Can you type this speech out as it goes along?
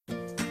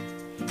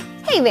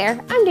Hey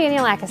there, I'm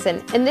Danielle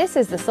Atkinson, and this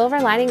is the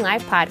Silver Lining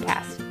Life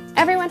podcast.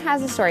 Everyone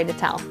has a story to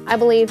tell. I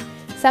believe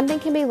something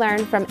can be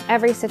learned from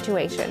every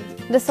situation.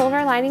 The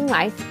Silver Lining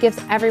Life gives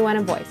everyone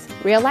a voice.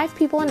 Real-life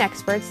people and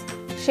experts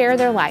share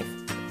their life.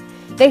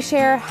 They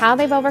share how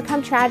they've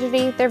overcome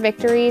tragedy, their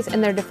victories,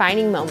 and their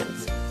defining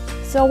moments.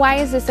 So why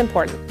is this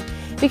important?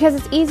 Because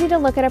it's easy to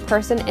look at a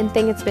person and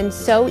think it's been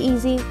so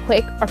easy,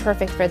 quick, or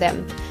perfect for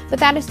them. But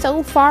that is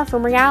so far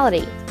from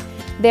reality.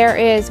 There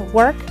is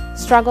work,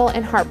 struggle,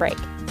 and heartbreak.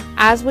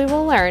 As we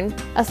will learn,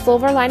 a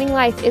silver lining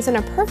life isn't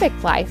a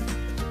perfect life.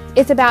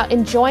 It's about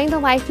enjoying the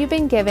life you've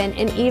been given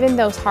in even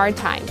those hard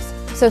times.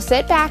 So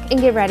sit back and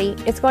get ready.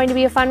 It's going to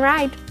be a fun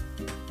ride.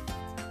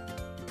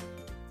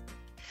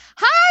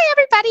 Hi,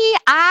 everybody.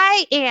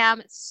 I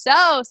am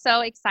so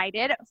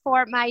excited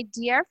for my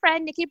dear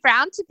friend, Nikki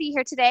Brown, to be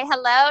here today.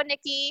 Hello,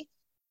 Nikki.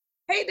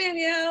 Hey,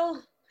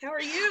 Danielle. How are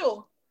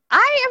you?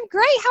 I am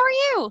great. How are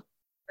you?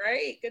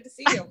 Great. Good to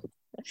see you.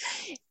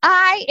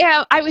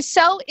 I was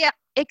so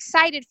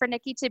excited for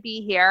Nikki to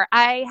be here.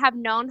 I have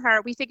known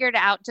her. We figured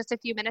out just a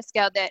few minutes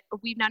ago that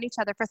we've known each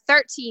other for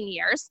 13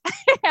 years.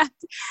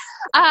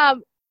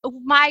 And,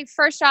 my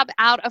first job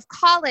out of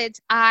college,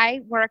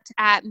 I worked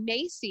at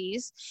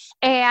Macy's,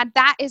 and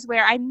that is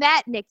where I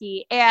met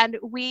Nikki, and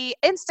we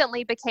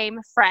instantly became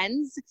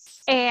friends,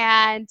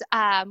 and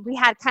we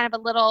had kind of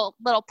a little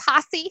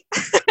posse.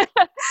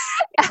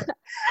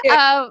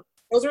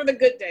 Those were the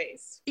good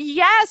days.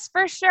 Yes,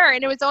 for sure.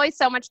 And it was always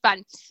so much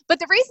fun. But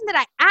the reason that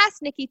I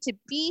asked Nikki to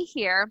be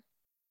here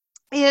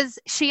is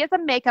she is a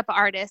makeup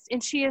artist,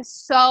 and she is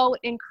so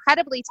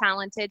incredibly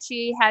talented.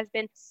 She has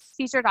been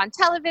featured on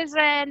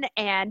television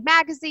and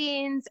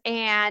magazines,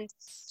 and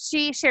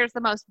she shares the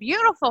most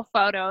beautiful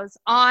photos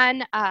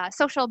on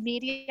social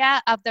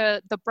media of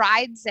the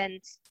brides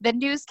and the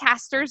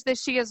newscasters that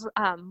she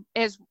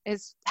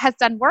has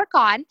done work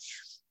on.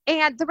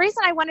 And the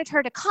reason I wanted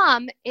her to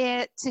come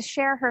is to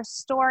share her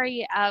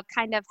story of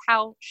kind of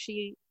how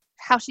she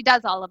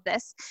does all of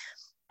this,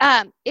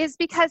 is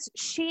because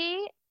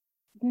she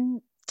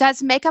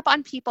does makeup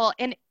on people,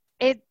 and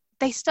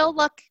they're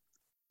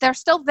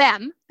still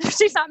them.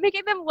 She's not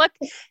making them look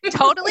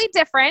totally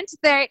different.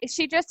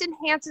 She just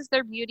enhances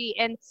their beauty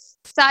in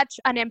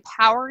such an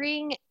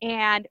empowering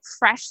and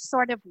fresh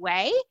sort of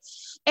way.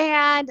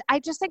 And I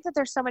just think that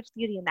there's so much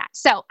beauty in that.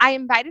 So I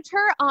invited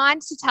her on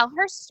to tell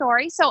her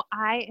story. So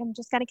I am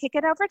just going to kick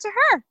it over to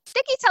her.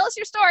 Nikki, tell us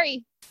your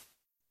story.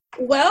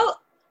 Well,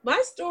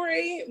 my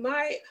story,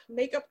 my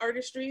makeup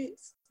artistry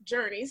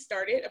journey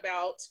started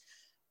about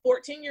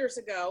 14 years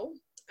ago.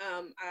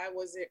 I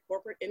was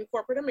in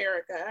corporate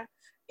America,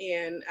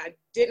 and I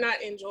did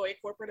not enjoy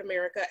corporate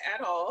America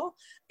at all.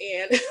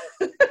 And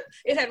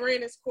it had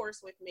ran its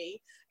course with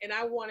me, and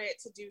I wanted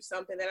to do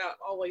something that I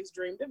always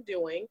dreamed of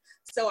doing.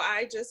 So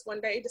I just one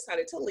day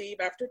decided to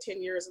leave after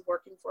 10 years of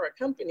working for a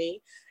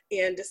company,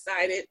 and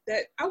decided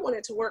that I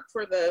wanted to work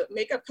for the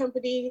makeup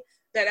company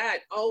that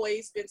I'd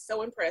always been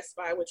so impressed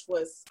by, which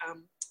was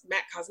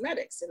MAC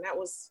Cosmetics. And that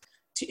was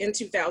in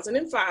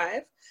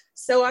 2005.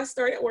 So I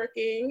started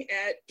working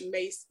at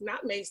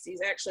not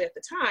Macy's actually at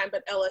the time,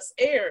 but Ellis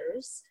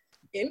Ayres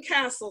in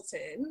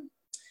Castleton.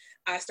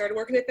 I started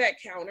working at that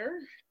counter,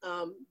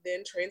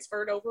 then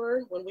transferred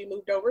over when we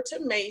moved over to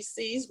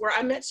Macy's, where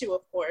I met you,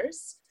 of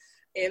course.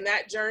 And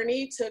that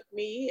journey took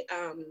me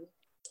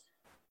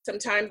some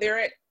time there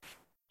at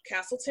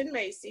Castleton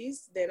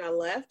Macy's. Then I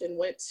left and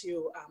went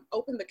to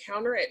open the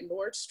counter at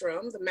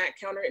Nordstrom, the MAC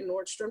counter at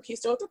Nordstrom,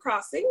 Keystone at the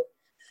Crossing.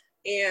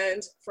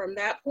 And from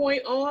that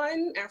point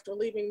on, after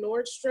leaving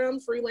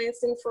Nordstrom,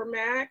 freelancing for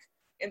MAC,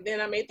 and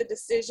then I made the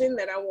decision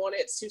that I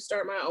wanted to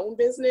start my own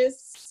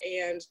business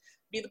and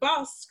be the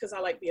boss, because I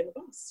like being the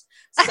boss.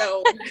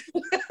 So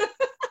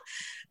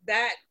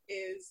that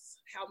is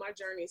how my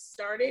journey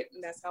started,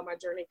 and that's how my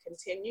journey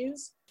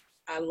continues.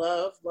 I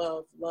love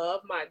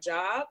my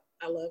job.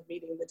 I love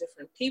meeting the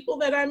different people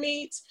that I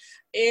meet,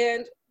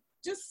 and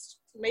just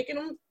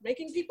making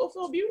people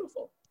feel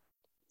beautiful.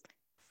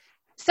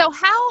 So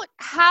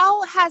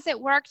how has it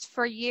worked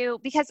for you?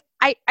 Because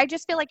I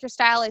just feel like your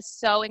style is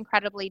so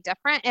incredibly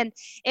different. And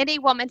any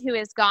woman who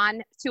has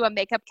gone to a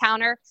makeup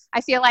counter, I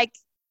feel like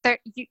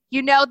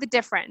you know the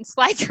difference.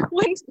 Like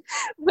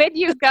when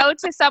you go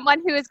to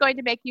someone who is going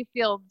to make you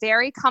feel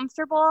very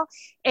comfortable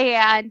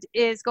and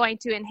is going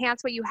to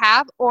enhance what you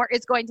have, or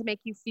is going to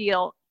make you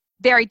feel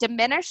very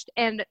diminished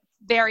and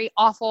very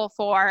awful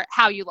for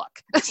how you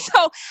look.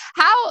 So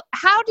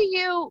how do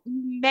you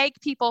make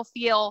people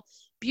feel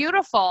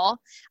beautiful,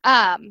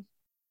 and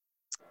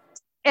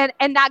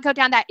not go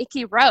down that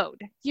icky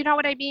road? You know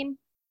what I mean?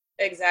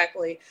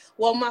 Exactly.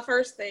 Well, my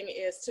first thing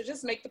is to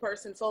just make the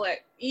person feel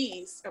at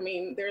ease. I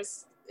mean,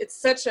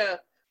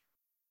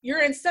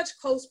 you're in such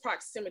close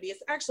proximity.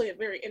 It's actually a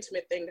very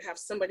intimate thing to have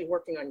somebody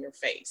working on your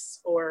face,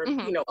 or,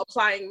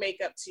 applying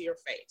makeup to your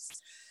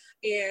face.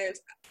 And,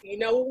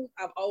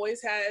 I've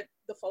always had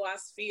the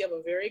philosophy of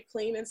a very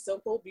clean and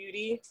simple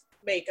beauty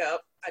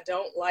makeup. I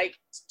don't like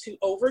to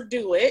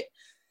overdo it.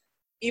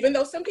 even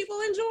though some people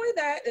enjoy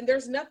that, and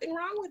there's nothing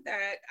wrong with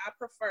that, I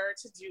prefer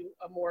to do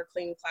a more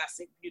clean,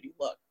 classic beauty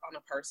look on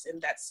a person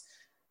that's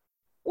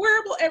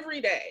wearable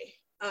every day.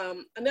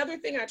 Another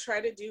thing I try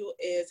to do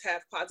is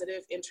have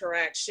positive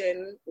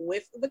interaction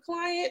with the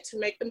client to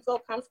make them feel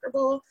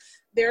comfortable.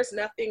 There's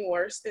nothing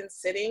worse than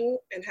sitting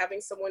and having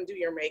someone do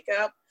your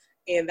makeup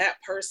and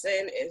that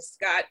person is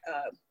got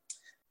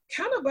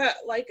kind of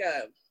like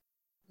a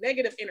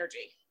negative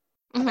energy.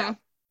 Mm-hmm.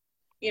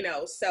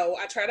 So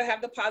I try to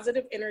have the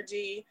positive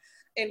energy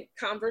and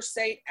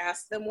conversate,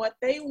 ask them what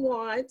they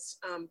want,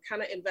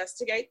 kind of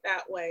investigate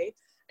that way.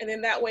 And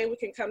then that way we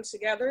can come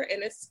together,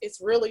 and it's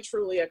really,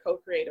 truly a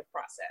co-creative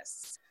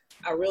process.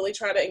 I really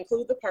try to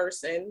include the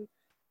person,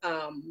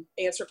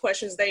 answer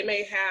questions they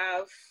may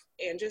have,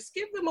 and just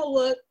give them a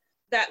look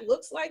that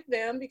looks like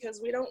them,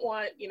 because we don't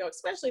want,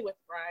 especially with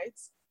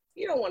brides,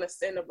 you don't want to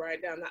send a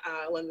bride down the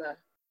aisle and the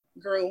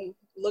groom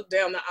look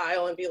down the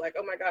aisle and be like,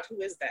 oh my God, who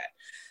is that?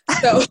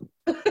 So,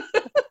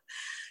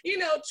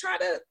 try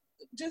to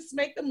just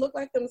make them look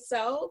like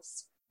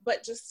themselves,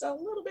 but just a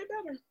little bit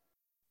better.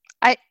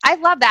 I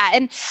love that.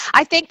 And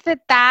I think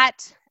that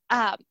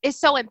is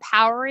so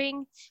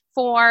empowering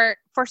for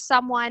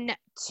someone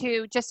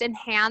to just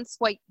enhance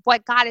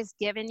what God has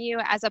given you,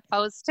 as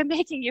opposed to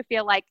making you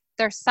feel like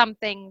there's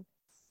something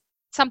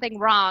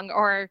wrong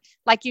or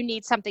like you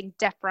need something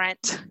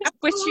different,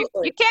 which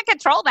you can't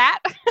control that.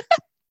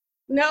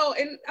 No.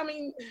 And I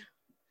mean,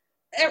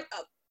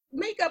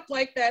 makeup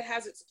like that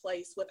has its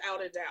place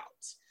without a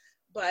doubt,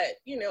 but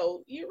you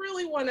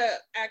really want to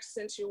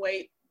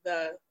accentuate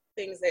the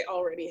things they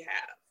already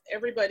have.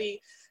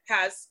 Everybody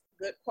has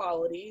good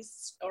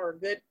qualities or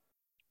good,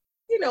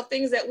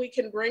 things that we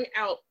can bring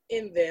out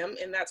in them.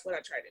 And that's what I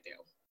try to do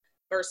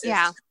versus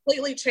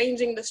completely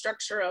changing the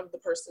structure of the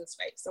person's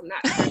face. I'm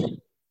not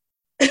trying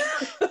to.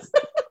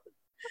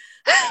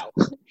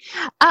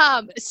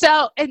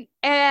 So,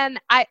 and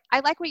I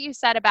like what you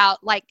said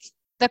about like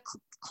the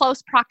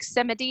close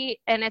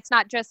proximity, and it's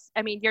not just,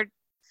 I mean,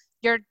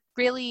 you're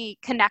really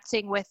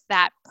connecting with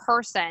that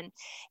person.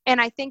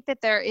 And I think that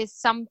there is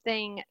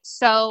something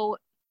so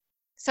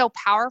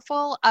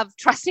powerful of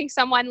trusting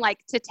someone, like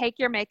to take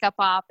your makeup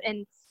off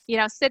and,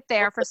 sit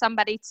there for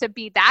somebody to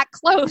be that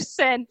close.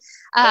 And,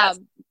 Yes.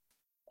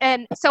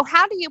 And so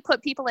how do you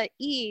put people at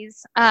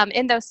ease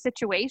in those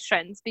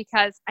situations?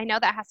 Because I know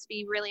that has to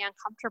be really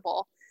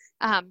uncomfortable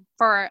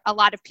for a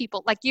lot of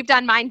people. Like, you've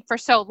done mine for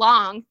so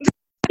long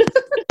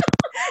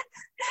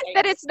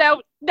that it's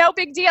no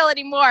big deal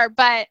anymore.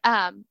 But,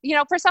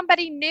 for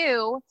somebody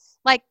new,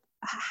 like,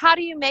 how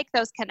do you make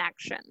those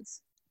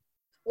connections?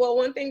 Well,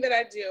 one thing that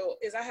I do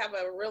is I have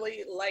a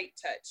really light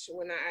touch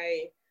when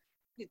I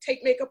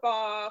take makeup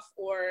off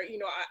or,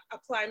 I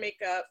apply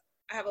makeup.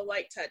 I have a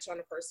light touch on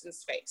a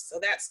person's face. So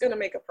that's going to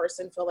make a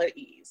person feel at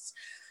ease.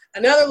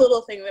 Another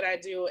little thing that I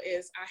do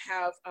is I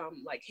have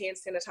like hand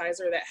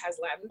sanitizer that has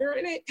lavender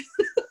in it.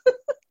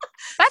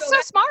 That's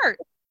so smart.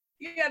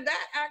 Yeah,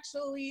 that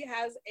actually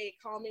has a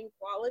calming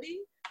quality.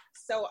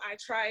 So I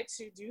try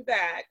to do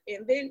that.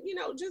 And then,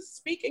 just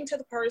speaking to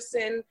the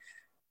person,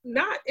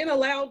 not in a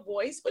loud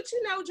voice, but,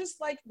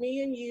 just like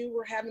me and you,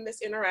 we're having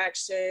this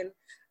interaction.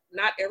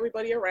 Not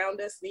everybody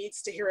around us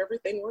needs to hear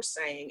everything we're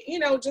saying.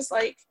 Just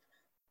like,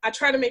 I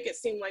try to make it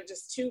seem like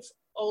just two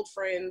old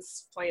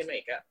friends playing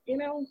makeup,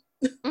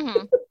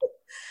 Mm-hmm.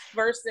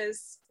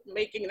 versus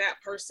making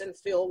that person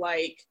feel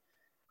like,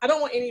 I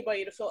don't want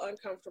anybody to feel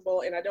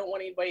uncomfortable, and I don't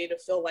want anybody to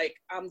feel like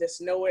I'm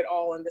this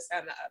know-it-all and this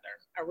and the other.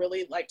 I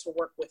really like to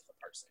work with the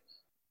person.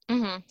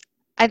 Mm-hmm.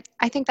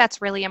 I think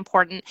that's really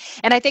important.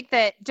 And I think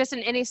that just in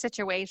any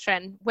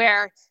situation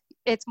where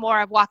it's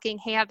more of walking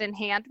hand in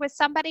hand with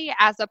somebody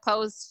as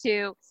opposed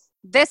to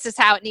this is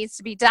how it needs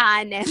to be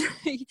done. And,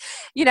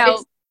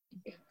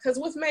 because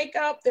with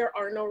makeup, there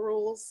are no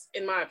rules,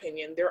 in my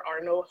opinion. There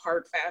are no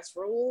hard, fast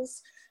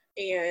rules.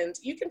 And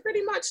you can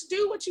pretty much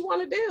do what you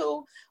want to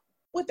do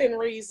within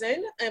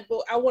reason.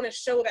 But I want to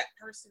show that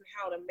person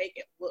how to make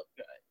it look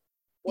good.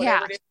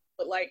 Whatever it is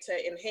you would like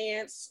to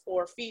enhance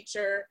or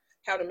feature,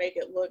 how to make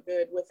it look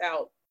good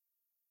without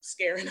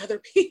scaring other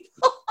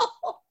people.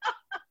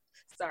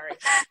 Sorry.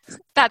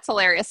 That's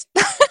hilarious.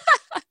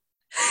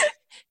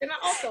 And I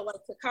also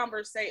like to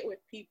conversate with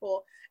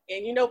people.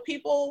 And,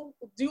 people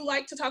do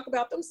like to talk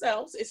about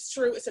themselves. It's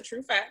true. It's a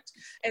true fact.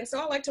 And so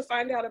I like to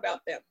find out about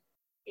them,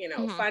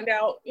 Mm-hmm. find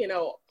out,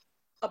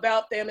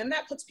 about them. And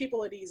that puts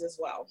people at ease as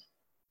well.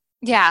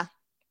 Yeah.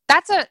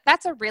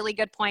 That's a really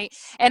good point.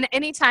 And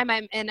anytime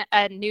I'm in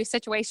a new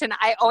situation,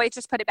 I always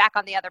just put it back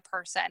on the other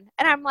person.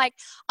 And I'm like,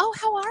 oh,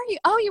 how are you?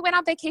 Oh, you went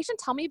on vacation?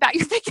 Tell me about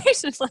your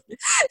vacation.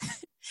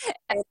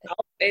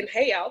 And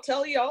hey, I'll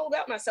tell you all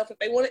about myself. If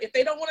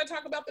they don't want to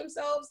talk about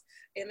themselves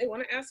and they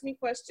want to ask me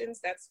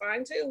questions, that's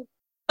fine too.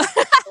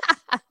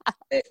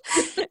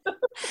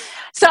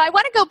 So I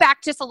want to go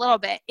back just a little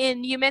bit.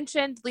 And you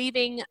mentioned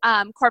leaving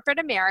corporate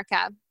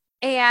America.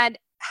 And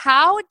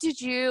how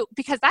did you,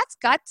 because that's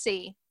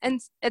gutsy,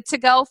 and to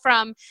go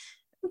from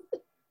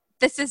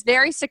this is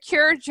very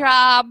secure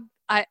job,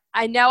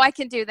 I know I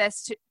can do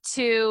this,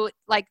 to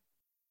like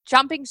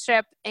jumping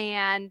ship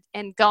and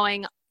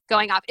going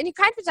off. And you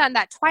kind of done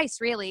that twice,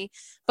 really,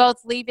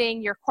 both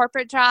leaving your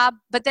corporate job,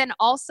 but then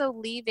also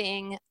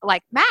leaving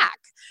like Mac.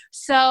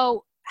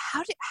 So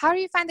how do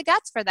you find the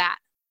guts for that?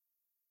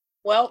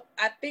 Well,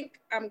 I think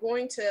I'm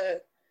going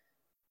to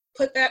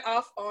put that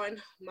off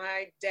on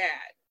my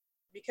dad,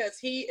 because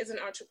he is an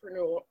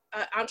entrepreneur.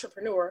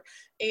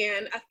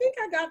 And I think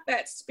I got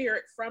that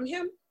spirit from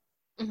him.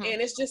 Mm-hmm.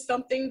 And it's just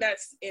something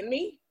that's in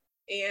me.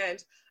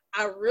 And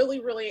I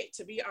really,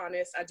 to be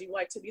honest, I do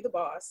like to be the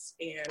boss.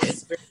 And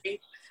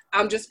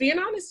I'm just being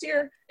honest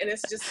here. And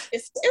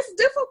it's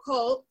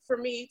difficult for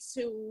me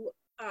to,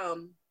 how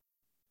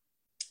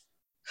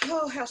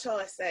shall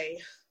I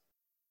say,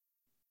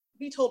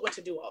 be told what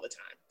to do all the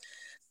time.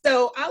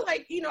 So I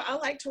like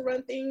to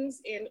run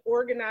things and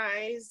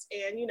organize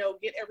and,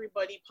 get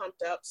everybody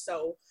pumped up.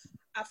 So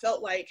I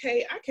felt like,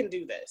 hey, I can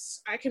do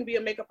this. I can be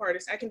a makeup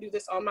artist. I can do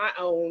this on my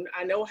own.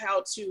 I know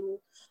how to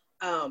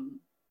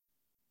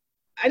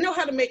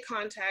make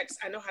contacts.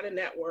 I know how to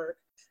network.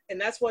 And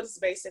that's what it's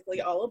basically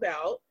all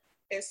about.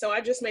 And so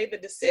I just made the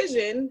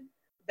decision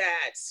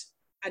that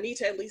I need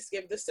to at least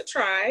give this a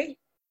try,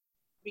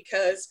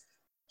 because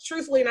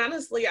truthfully and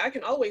honestly, I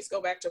can always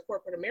go back to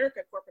corporate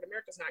America. Corporate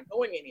America's not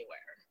going anywhere.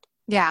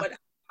 Yeah. But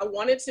I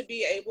wanted to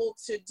be able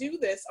to do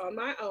this on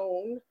my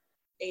own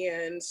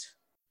and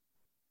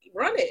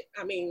run it.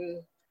 I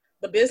mean,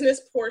 the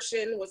business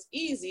portion was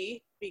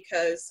easy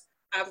because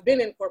I've been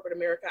in corporate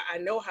America. I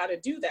know how to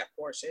do that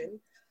portion.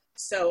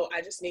 So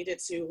I just needed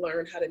to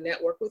learn how to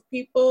network with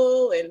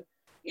people, and,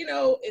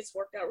 it's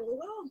worked out really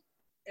well.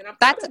 And I'm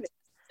proud of it.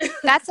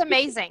 That's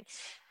amazing.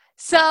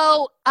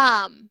 So,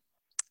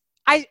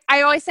 I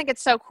always think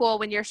it's so cool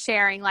when you're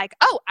sharing, like,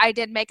 oh, I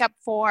did makeup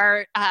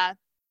for,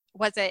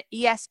 was it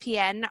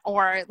ESPN,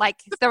 or like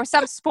there was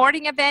some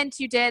sporting event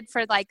you did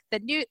for like the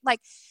new,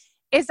 like,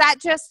 is that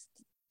just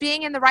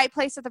being in the right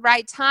place at the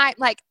right time?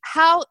 Like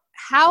how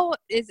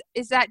is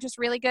that just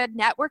really good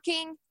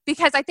networking?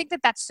 Because I think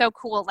that that's so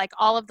cool. Like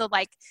all of the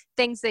like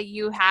things that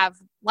you have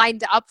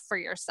lined up for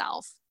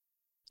yourself.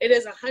 It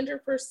is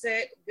 100%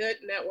 good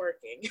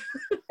networking.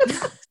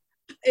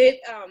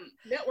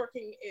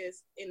 Networking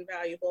is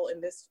invaluable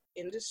in this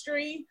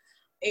industry,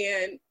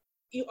 and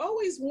you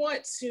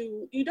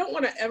don't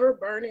want to ever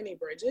burn any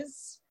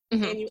bridges.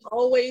 Mm-hmm. And you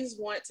always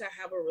want to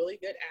have a really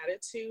good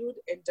attitude,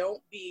 and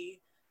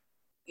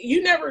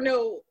you never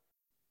know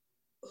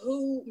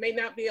who may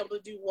not be able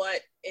to do what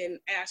and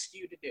ask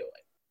you to do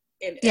it.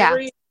 And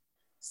every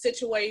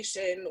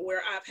situation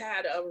where I've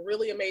had a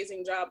really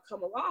amazing job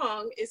come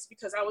along, it's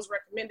because I was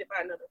recommended by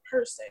another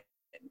person.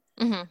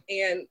 Mm-hmm.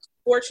 And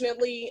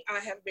fortunately, I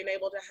have been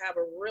able to have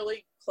a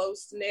really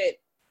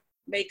close-knit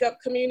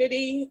makeup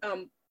community.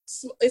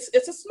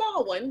 It's a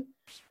small one,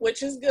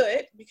 which is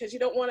good, because you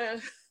don't want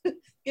to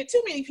get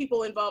too many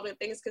people involved in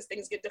things, because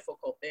things get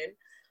difficult then.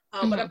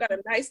 Mm-hmm. But I've got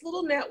a nice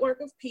little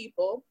network of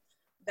people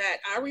that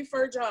I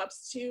refer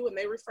jobs to, and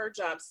they refer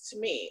jobs to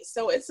me.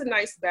 So it's a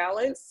nice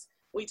balance.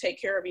 We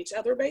take care of each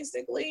other,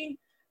 basically.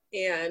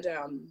 And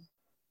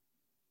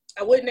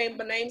I would name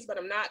the names, but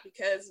I'm not,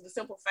 because of the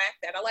simple fact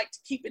that I like to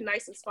keep it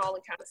nice and small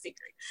and kind of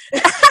secret.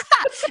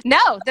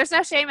 No, there's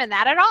no shame in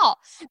that at all.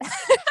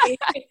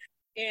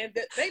 And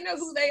they know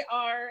who they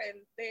are,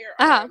 and they're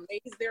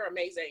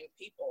amazing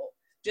people.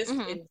 Just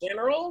mm-hmm. in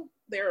general,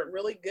 they're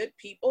really good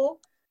people,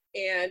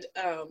 and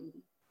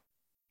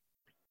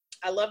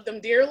I love them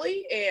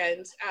dearly,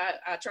 and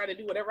I try to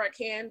do whatever I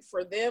can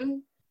for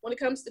them when it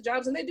comes to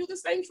jobs, and they do the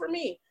same for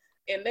me.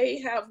 And they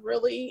have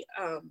really,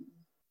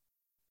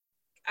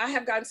 I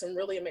have gotten some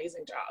really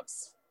amazing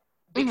jobs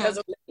because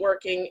mm-hmm. of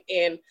networking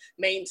and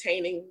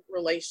maintaining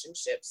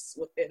relationships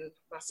within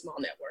my small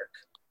network.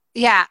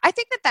 Yeah, I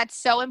think that that's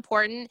so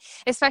important,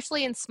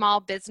 especially in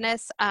small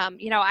business.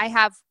 I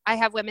have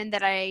women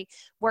that I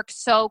work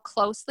so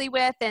closely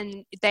with,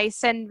 and they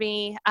send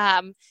me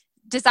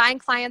design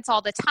clients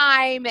all the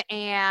time,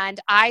 and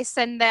I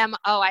send them,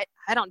 I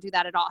don't do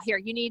that at all. Here,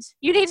 you need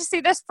to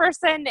see this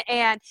person.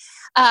 And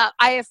I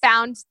have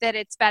found that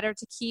it's better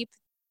to keep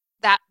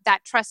that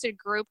trusted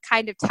group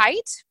kind of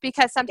tight,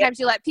 because sometimes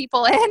you let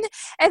people in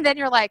and then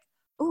you're like,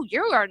 oh,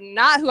 you are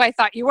not who I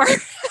thought you were.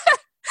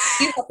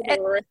 You have to be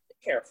really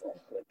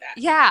careful with that.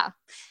 Yeah.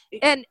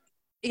 And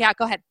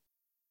go ahead.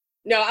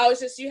 No,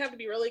 you have to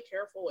be really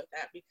careful with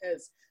that,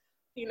 because,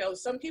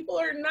 some people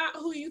are not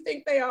who you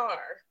think they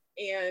are.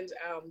 And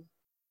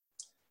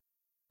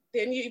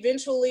then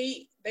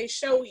they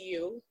show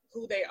you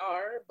who they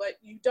are, but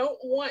you don't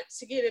want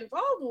to get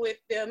involved with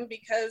them,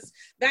 because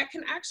that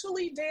can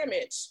actually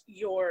damage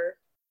your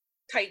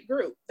tight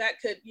group. That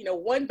could,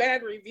 one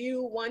bad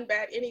review, one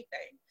bad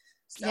anything.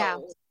 So I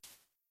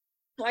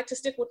like to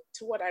stick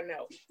to what I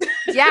know.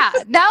 Yeah,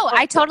 no,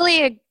 I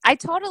totally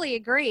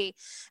agree.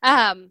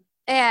 And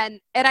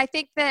I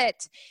think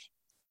that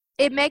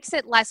it makes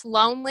it less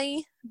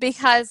lonely,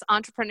 because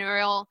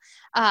entrepreneurial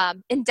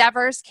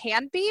endeavors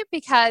can be,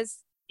 because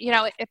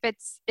if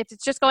it's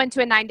just going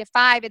to a 9 to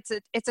 5,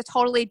 it's a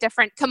totally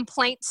different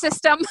complaint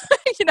system.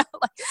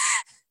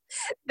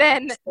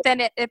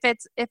 if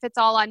it's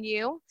all on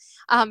you,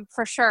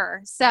 for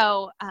sure.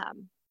 So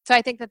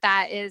I think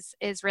that is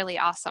really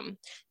awesome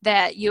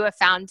that you have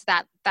found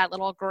that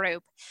little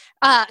group.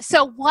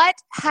 So what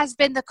has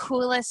been the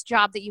coolest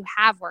job that you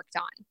have worked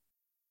on?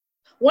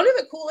 One of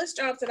the coolest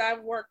jobs that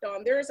I've worked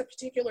on, there is a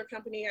particular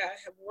company I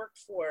have worked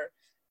for,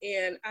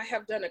 and I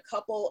have done a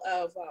couple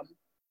of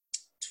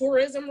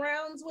tourism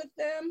rounds with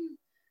them.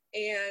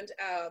 And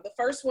the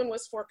first one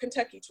was for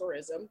Kentucky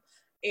Tourism,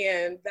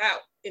 and that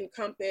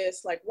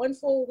encompassed like one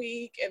full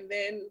week, and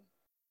then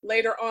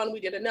later on we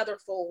did another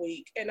full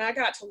week, and I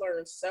got to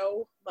learn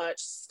so much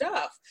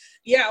stuff.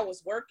 Yeah, I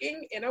was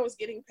working and I was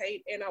getting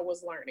paid and I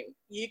was learning.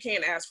 You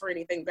can't ask for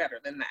anything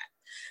better than that.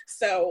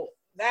 So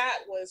that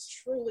was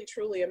truly,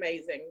 truly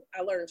amazing.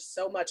 I learned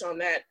so much on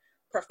that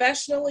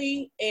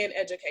professionally and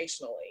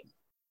educationally.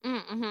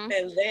 Mm-hmm.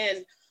 And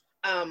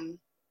then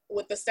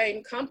with the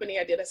same company,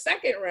 I did a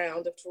second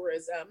round of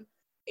tourism,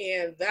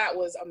 and that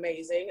was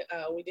amazing.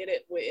 We did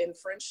it in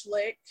French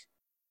Lick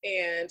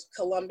and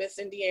Columbus,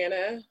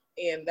 Indiana,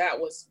 and that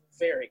was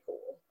very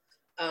cool.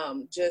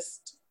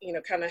 Just,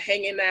 kind of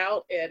hanging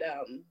out at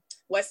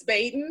West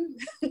Baden,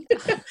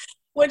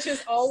 which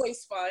is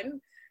always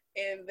fun.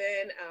 And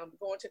then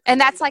going to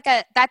Columbus.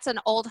 And that's an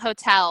old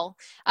hotel,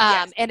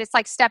 yes. And it's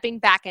like stepping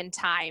back in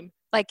time.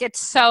 Like, it's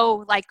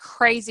so like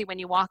crazy when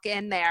you walk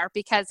in there,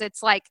 because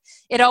it's like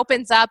it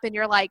opens up and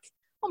you're like,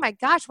 oh my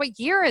gosh, what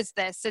year is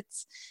this?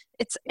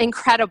 It's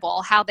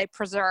incredible how they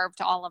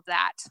preserved all of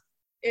that.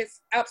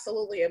 It's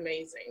absolutely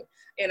amazing.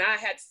 And I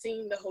had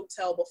seen the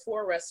hotel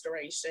before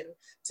restoration.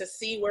 To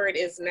see where it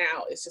is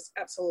now, it's just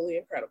absolutely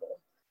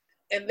incredible.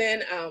 And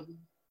then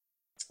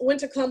went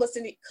to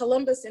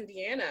Columbus,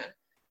 Indiana,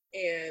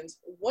 and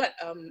what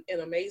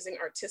an amazing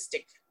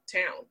artistic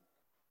town.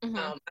 Mm-hmm.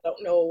 I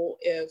don't know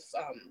if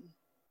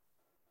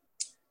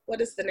what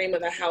is the name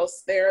of the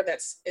house there?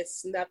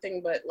 It's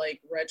nothing but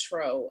like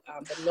retro.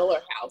 The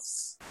Miller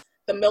House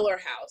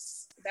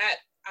that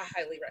I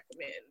highly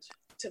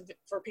recommend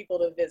for people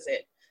to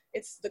visit.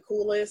 It's the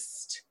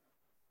coolest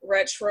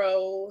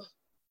retro,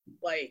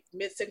 like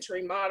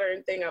mid-century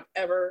modern thing I've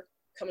ever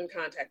come in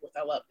contact with.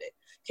 I loved it.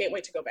 Can't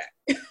wait to go back.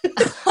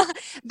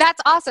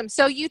 That's awesome.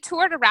 So you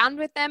toured around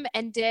with them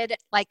and did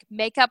like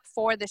makeup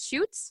for the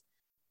shoots?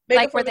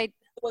 Makeup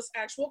was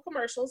actual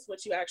commercials,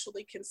 which you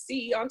actually can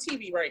see on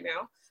TV right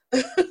now.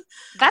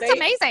 That's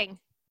amazing.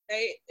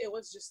 It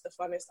was just the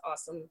funnest,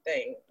 awesome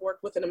thing.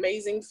 Worked with an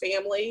amazing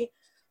family,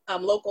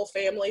 local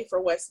family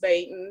for West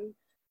Baden,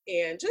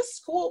 and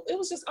just cool. It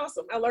was just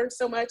awesome. I learned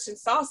so much and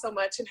saw so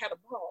much and had a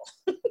ball.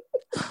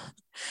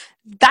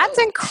 That's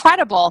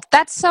incredible.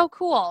 That's so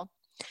cool.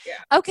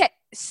 Yeah. Okay.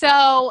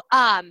 So,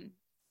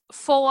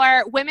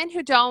 for women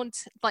who don't,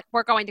 like,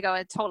 we're going to go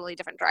a totally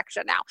different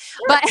direction now,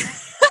 sure. But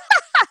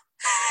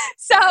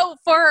so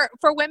for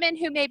women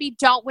who maybe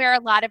don't wear a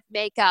lot of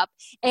makeup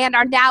and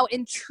are now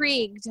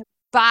intrigued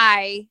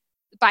by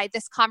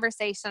this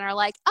conversation, are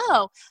like,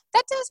 oh,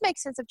 that does make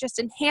sense of just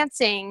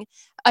enhancing,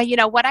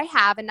 what I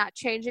have and not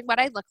changing what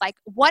I look like.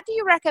 What do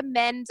you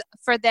recommend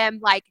for them,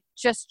 like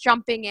just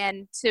jumping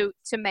into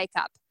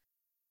makeup?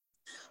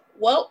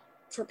 Well,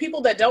 for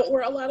people that don't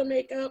wear a lot of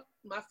makeup,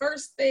 my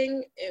first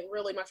thing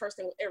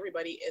with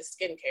everybody is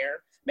skincare.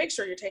 Make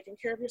sure you're taking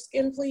care of your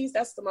skin, please.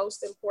 That's the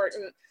most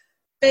important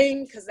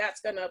thing, because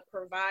that's going to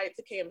provide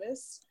the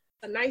canvas,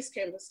 a nice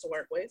canvas to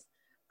work with,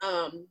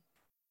 and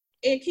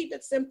keep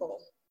it simple.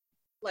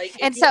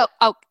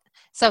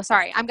 So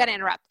sorry, I'm going to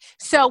interrupt.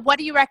 So what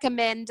do you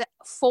recommend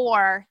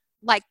for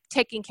like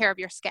taking care of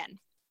your skin?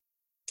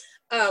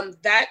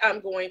 That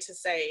I'm going to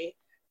say,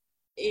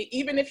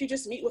 even if you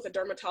just meet with a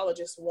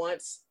dermatologist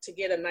once to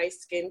get a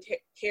nice skin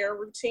care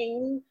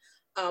routine,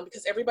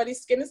 because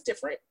everybody's skin is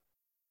different.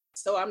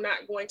 So I'm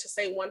not going to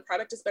say one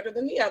product is better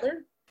than the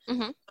other.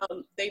 Mm-hmm.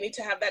 They need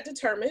to have that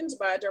determined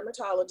by a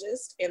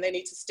dermatologist, and they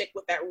need to stick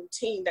with that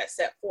routine that's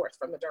set forth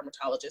from the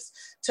dermatologist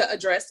to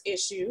address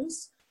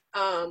issues.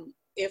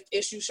 If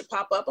issues should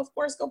pop up, of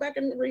course, go back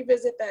and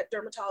revisit that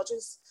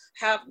dermatologist.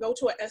 Go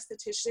to an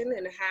esthetician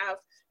and have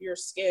your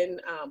skin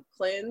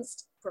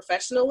cleansed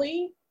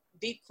professionally,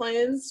 deep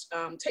cleansed.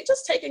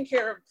 Just taking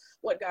care of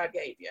what God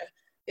gave you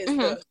is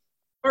mm-hmm. the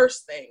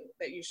first thing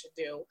that you should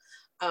do.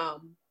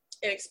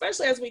 And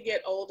especially as we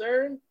get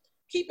older,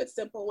 keep it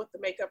simple with the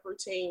makeup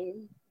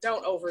routine.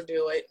 Don't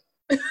overdo it.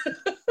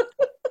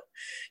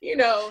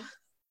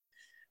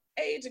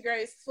 Age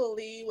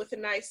gracefully with a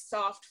nice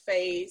soft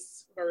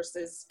face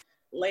versus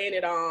laying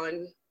it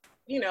on,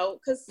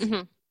 because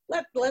mm-hmm.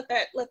 let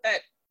that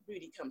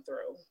beauty come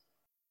through.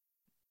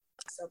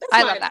 So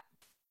I love that.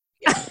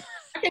 Yeah.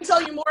 I can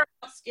tell you more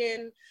about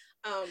skin,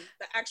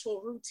 the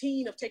actual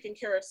routine of taking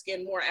care of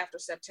skin more after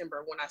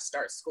September when I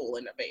start school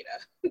in Nevada.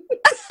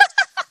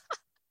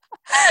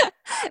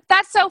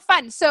 That's so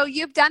fun. So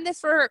you've done this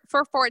for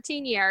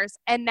 14 years,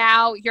 and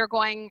now you're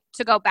going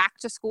to go back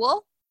to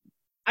school?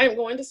 I am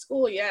going to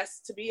school, yes,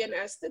 to be an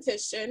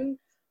esthetician.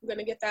 I'm going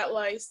to get that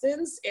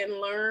license and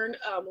learn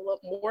a little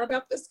more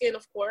about the skin,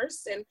 of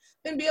course, and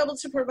then be able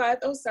to provide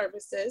those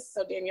services.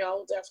 So Danielle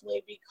will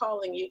definitely be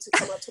calling you to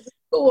come up to the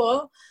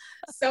school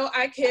so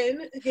I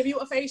can give you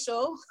a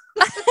facial.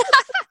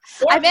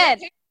 I'm in.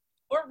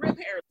 Or rip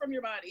hair from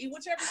your body,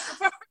 whichever you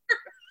prefer.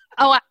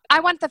 Oh, I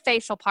want the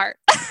facial part.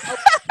 Okay.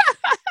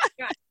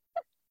 Got it.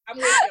 I'm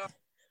with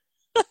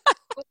y'all.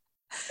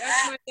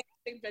 That's my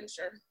next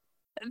adventure.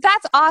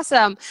 That's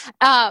awesome.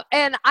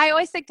 And I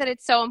always think that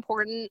it's so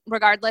important,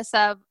 regardless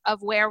of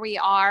where we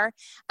are,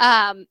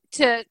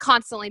 to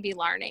constantly be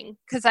learning.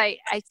 Because I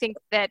think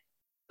that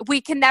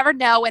we can never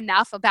know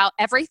enough about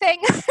everything.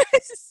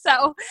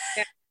 So,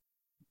 yeah.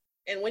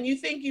 And when you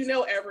think you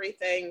know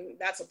everything,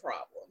 that's a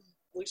problem.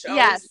 We should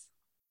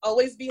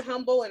always be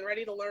humble and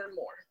ready to learn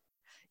more.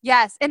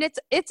 Yes. And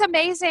it's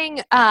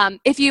amazing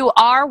if you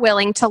are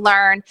willing to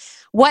learn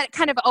what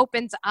kind of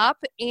opens up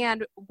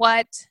and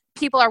what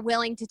people are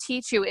willing to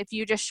teach you if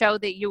you just show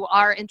that you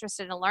are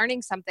interested in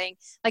learning something.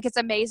 Like, it's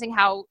amazing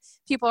how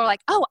people are like,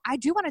 oh, I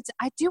do want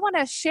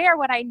to share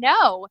what I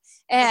know,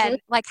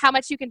 and like how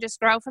much you can just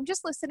grow from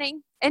just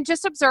listening and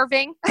just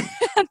observing.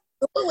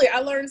 Absolutely. I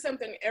learn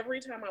something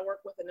every time I work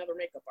with another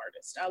makeup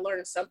artist. I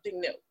learn something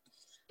new.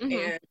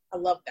 And I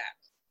love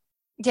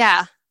that.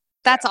 Yeah,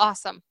 that's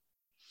awesome.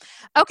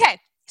 Okay.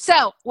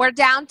 So we're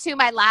down to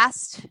my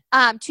last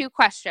 2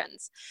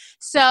 questions.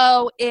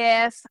 So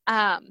if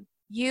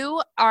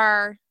you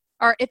are,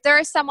 or if there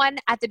is someone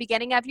at the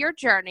beginning of your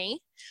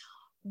journey,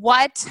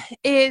 what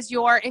is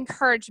your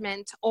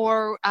encouragement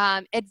or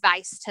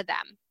advice to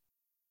them?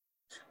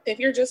 If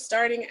you're just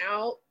starting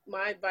out,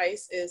 my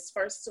advice is,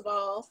 first of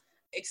all,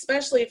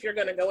 especially if you're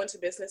going to go into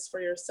business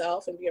for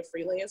yourself and be a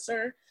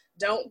freelancer,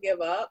 don't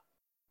give up.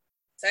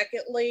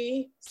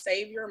 Secondly,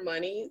 save your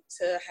money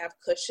to have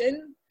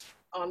cushion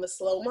on the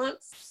slow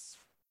months.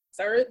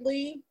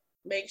 Thirdly,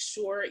 make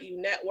sure you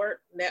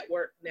network.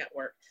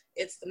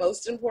 It's the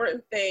most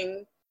important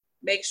thing.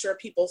 Make sure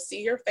people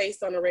see your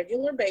face on a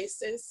regular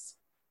basis.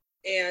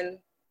 And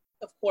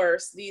of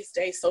course, these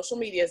days, social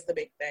media is the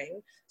big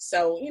thing.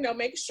 So,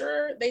 make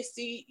sure they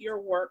see your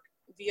work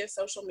via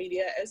social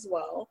media as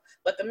well.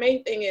 But the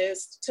main thing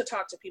is to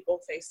talk to people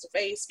face to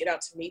face, get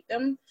out to meet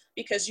them,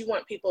 because you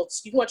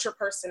want your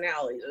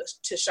personality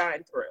to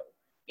shine through.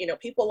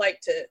 People like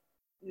to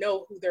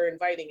know who they're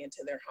inviting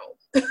into their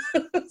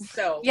home.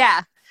 So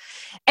yeah.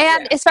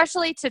 And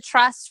especially to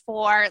trust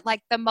for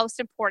like the most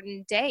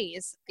important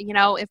days,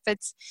 if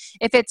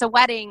it's a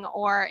wedding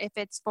or if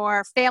it's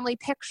for family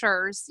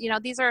pictures,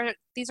 these are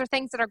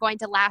things that are going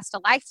to last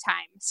a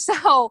lifetime.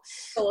 So,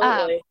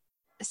 absolutely.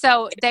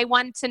 So they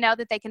want to know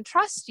that they can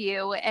trust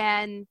you,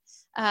 and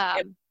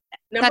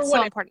that's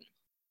so important.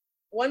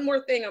 One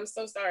more thing, I'm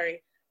so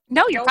sorry.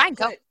 No, you're fine.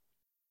 Go.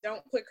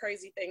 Don't put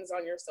crazy things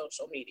on your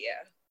social media.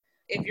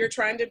 If you're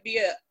trying to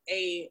be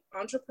a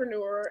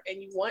entrepreneur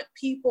and you want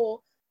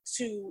people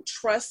to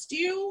trust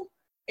you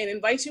and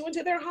invite you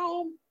into their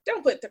home,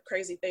 don't put the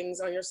crazy things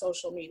on your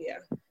social media.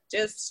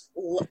 Just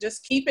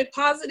keep it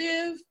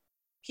positive,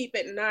 keep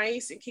it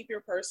nice, and keep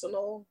your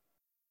personal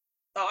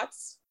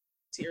thoughts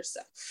to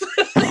yourself.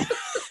 I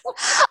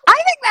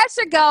think that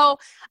should go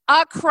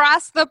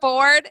across the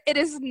board. It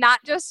is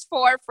not just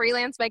for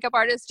freelance makeup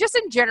artists, just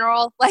in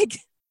general. Like,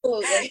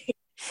 absolutely.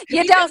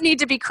 You don't need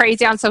to be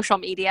crazy on social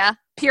media,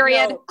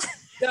 period.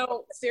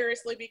 No,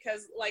 seriously,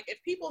 because like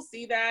if people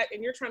see that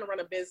and you're trying to run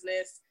a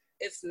business,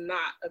 it's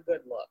not a good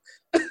look.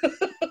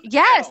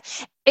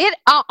 Yes. It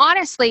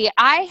honestly,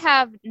 I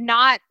have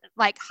not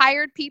like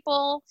hired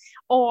people,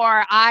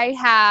 or I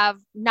have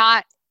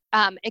not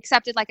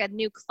accepted like a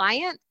new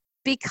client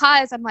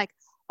because I'm like,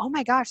 oh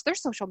my gosh, their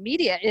social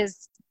media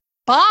is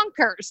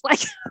bonkers.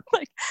 Like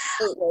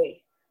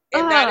absolutely.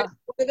 And that is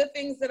one of the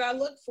things that I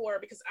look for,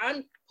 because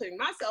I'm putting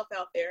myself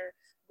out there,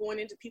 going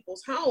into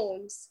people's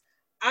homes.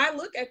 I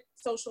look at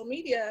social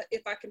media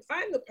if I can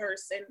find the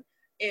person,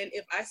 and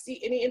if I see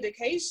any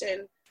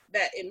indication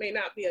that it may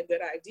not be a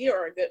good idea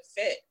or a good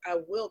fit, I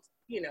will,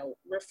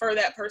 refer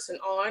that person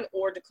on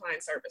or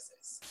decline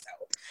services. So,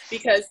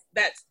 because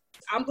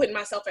I'm putting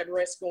myself at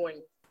risk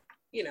going,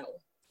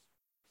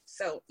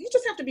 so you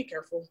just have to be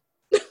careful.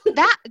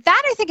 That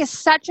I think is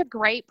such a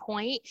great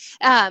point.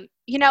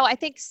 I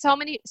think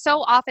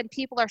so often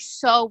people are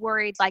so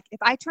worried, like if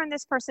I turn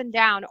this person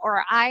down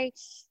or I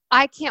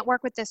can't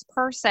work with this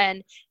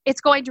person,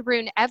 it's going to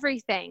ruin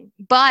everything.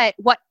 But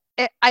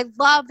I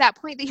love that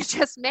point that you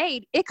just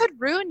made. It could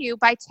ruin you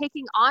by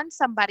taking on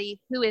somebody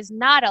who is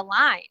not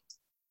aligned.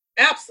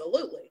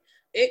 Absolutely.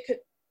 It could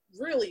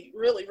really,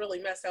 really, really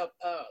mess up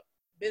a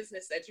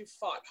business that you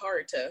fought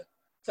hard to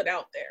put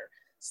out there.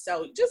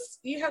 So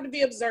you have to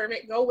be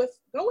observant. Go with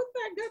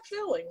that gut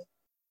feeling.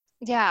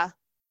 Yeah.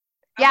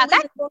 Yeah.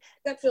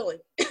 That feeling.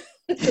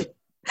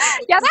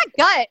 Yeah. That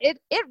gut, it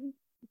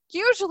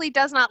usually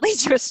does not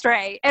lead you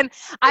astray. And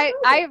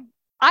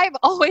I've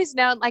always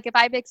known, like, if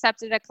I've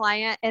accepted a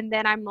client and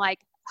then I'm like,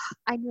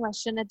 I knew I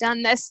shouldn't have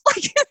done this.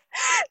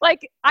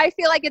 Like I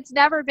feel like it's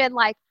never been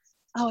like,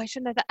 oh, I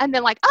shouldn't have done, and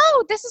then like,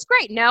 oh, this is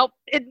great. Nope.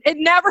 It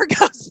never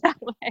goes that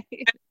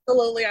way.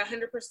 Absolutely, I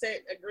 100%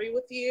 agree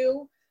with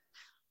you.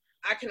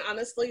 I can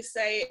honestly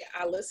say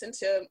I listen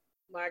to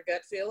my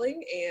gut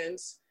feeling, and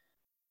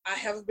I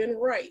have been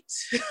right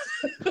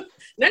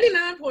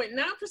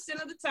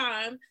 99.9% of the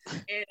time.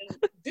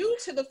 And due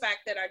to the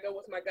fact that I go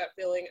with my gut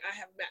feeling, I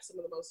have met some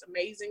of the most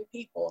amazing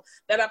people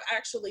that I've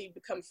actually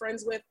become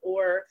friends with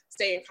or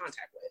stay in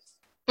contact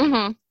with.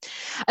 Mm-hmm.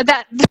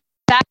 That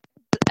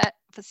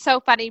was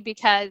so funny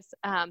because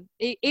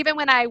even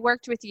when I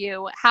worked with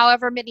you,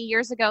 however many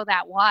years ago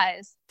that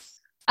was,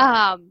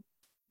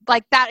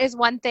 like that is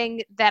one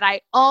thing that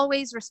I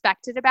always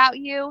respected about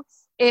you,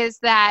 is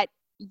that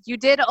you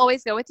did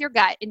always go with your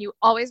gut and you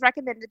always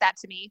recommended that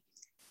to me,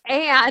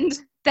 and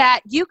that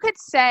you could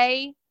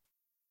say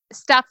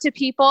stuff to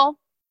people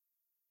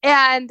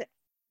and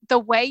the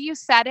way you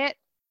said it,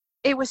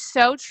 it was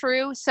so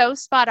true, so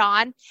spot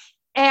on,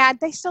 and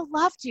they still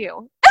loved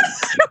you. I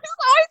was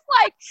always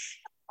like,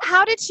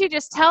 how did she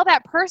just tell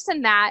that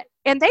person that?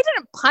 And they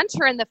didn't punch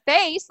her in the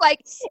face. Like,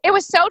 it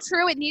was so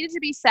true. It needed to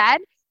be said.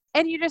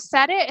 And you just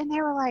said it. And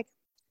they were like,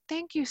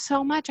 thank you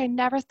so much. I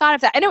never thought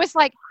of that. And it was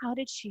like, how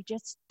did she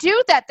just do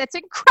that? That's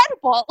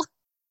incredible.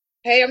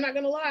 Hey, I'm not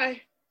going to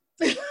lie.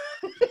 I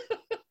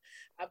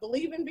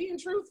believe in being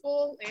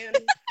truthful, and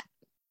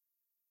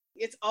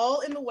it's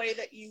all in the way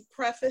that you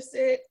preface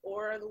it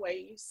or the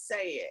way you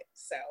say it.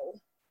 So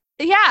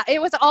yeah,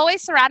 it was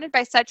always surrounded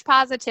by such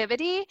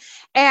positivity,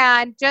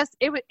 and just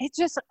it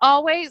just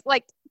always,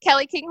 like,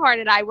 Kelly Kinghorn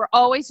and I were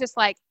always just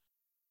like,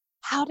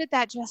 how did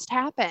that just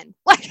happen?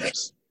 Like,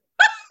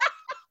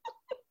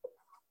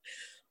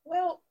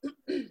 well,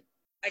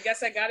 I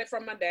guess I got it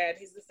from my dad.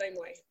 He's the same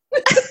way.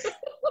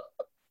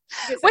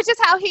 Which is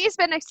how he's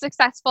been a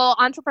successful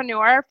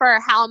entrepreneur for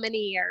how many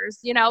years,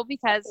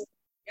 because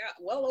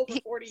well over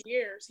 40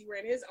 years he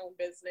ran his own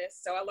business.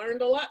 So I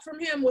learned a lot from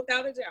him,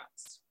 without a doubt.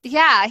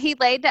 Yeah, he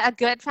laid a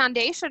good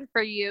foundation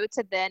for you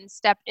to then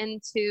step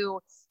into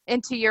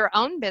your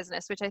own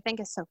business, which I think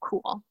is so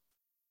cool.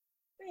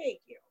 Thank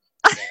you.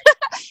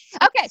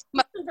 Okay.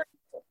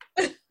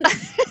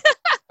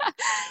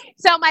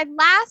 So my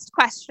last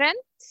question,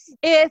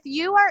 if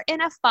you are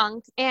in a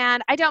funk,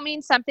 and I don't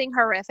mean something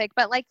horrific,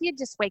 but like you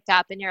just wake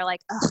up and you're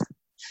like, ugh,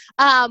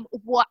 how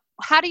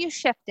do you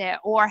shift it?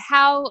 Or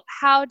how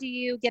do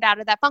you get out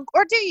of that funk?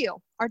 Or do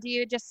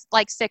you just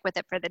like stick with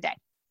it for the day?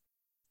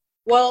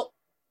 Well,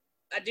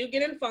 I do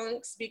get in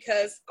funks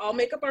because all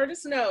makeup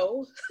artists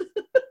know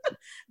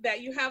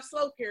that you have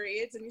slow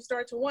periods and you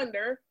start to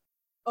wonder,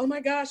 oh my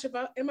gosh,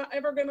 am I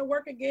ever going to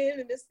work again?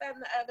 And this, that,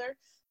 and the other.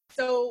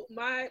 So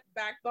my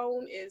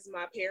backbone is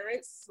my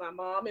parents, my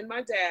mom and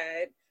my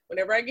dad.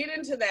 Whenever I get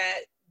into that,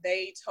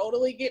 they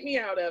totally get me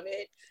out of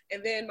it.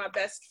 And then my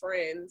best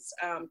friends,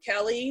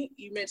 Kelly,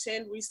 you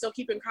mentioned, we still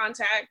keep in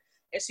contact,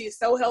 and she's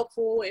so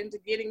helpful into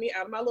getting me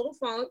out of my little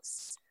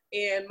funks.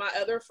 And my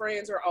other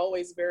friends are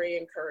always very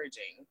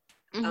encouraging.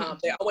 Mm-hmm.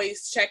 They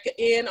always check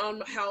in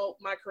on how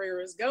my career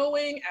is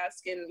going,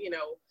 asking,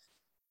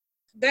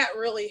 that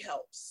really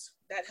helps.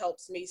 That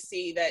helps me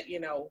see that,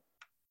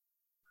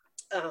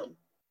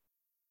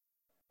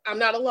 I'm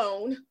not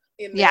alone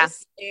in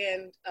this. Yeah.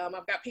 And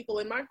I've got people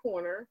in my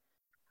corner.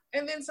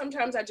 And then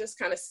sometimes I just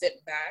kind of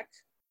sit back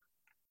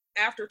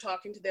after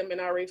talking to them,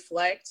 and I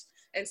reflect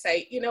and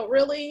say,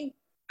 really,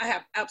 I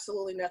have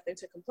absolutely nothing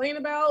to complain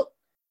about.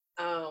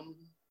 I'm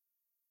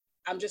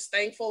just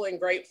thankful and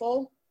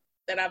grateful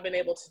that I've been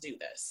able to do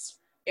this.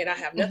 And I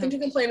have nothing to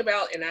complain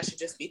about, and I should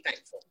just be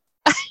thankful.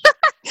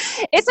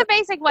 It's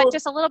amazing what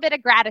just a little bit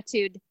of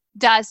gratitude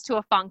does to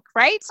a funk,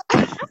 right?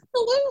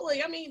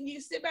 Absolutely. I mean,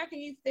 you sit back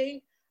and you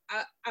think,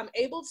 I'm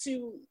able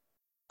to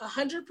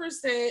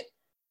 100%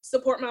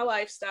 support my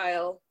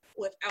lifestyle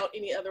without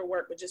any other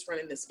work but just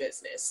running this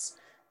business.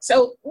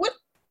 So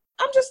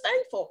I'm just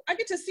thankful. I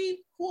get to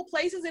see cool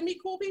places and meet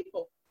cool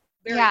people.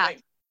 Very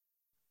thankful.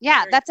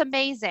 Yeah, that's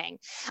amazing.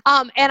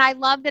 And I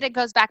love that it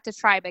goes back to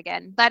tribe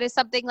again. That is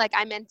something like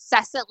I'm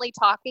incessantly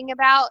talking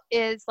about,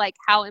 is like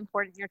how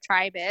important your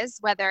tribe is,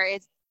 whether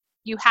it's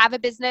you have a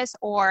business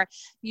or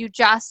you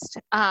just,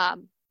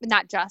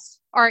 not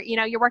just, or,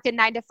 you're working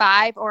 9 to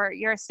 5 or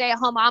you're a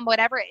stay-at-home mom,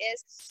 whatever it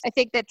is. I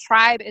think that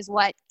tribe is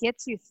what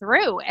gets you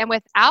through. And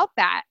without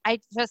that, I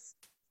just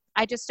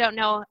don't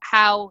know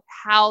how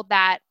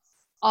that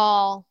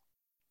all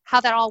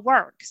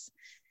works.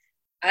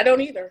 I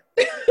don't either.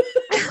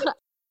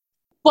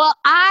 Well,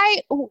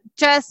 I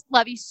just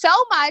love you so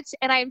much,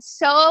 and I'm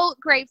so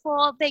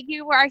grateful that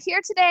you are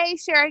here today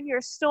sharing your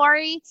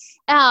story.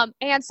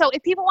 And so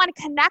if people want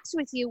to connect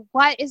with you,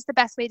 what is the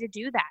best way to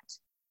do that?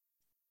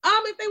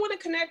 If they want to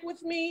connect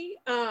with me,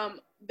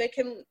 they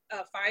can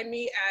find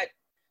me at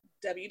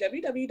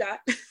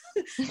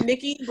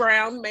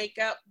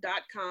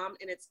www.nikkibrownmakeup.com,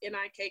 and it's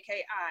Nikki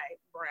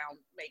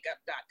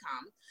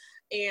brownmakeup.com.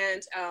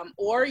 And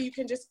or you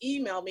can just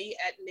email me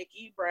at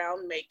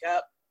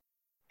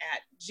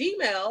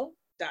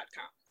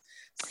nikkibrownmakeup@gmail.com.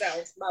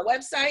 So my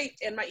website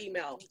and my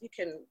email, you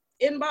can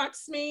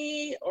inbox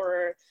me,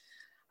 or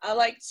I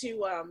like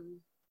to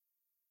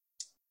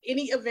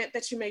any event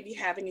that you may be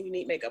having and you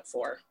need makeup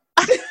for.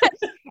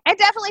 And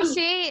definitely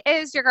she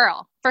is your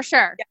girl for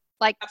sure. Yeah,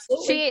 like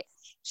absolutely.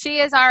 she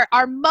is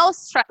our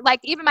most, like,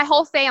 even my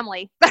whole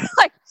family. They're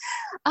like,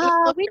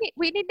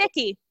 we need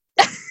Nikki.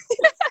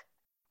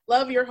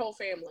 Love your whole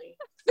family.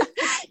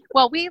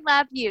 Well, we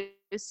love you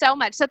so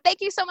much. So thank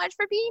you so much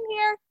for being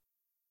here.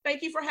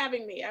 Thank you for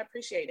having me. I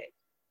appreciate it.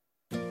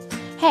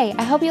 Hey,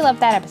 I hope you loved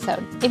that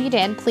episode. If you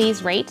did,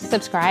 please rate,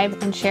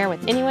 subscribe, and share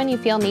with anyone you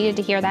feel needed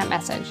to hear that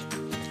message.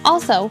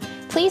 Also,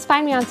 please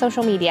find me on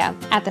social media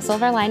at The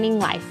Silver Lining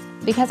Life,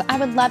 because I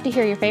would love to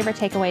hear your favorite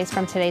takeaways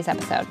from today's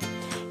episode.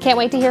 Can't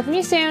wait to hear from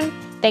you soon.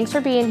 Thanks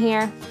for being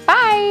here.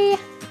 Bye!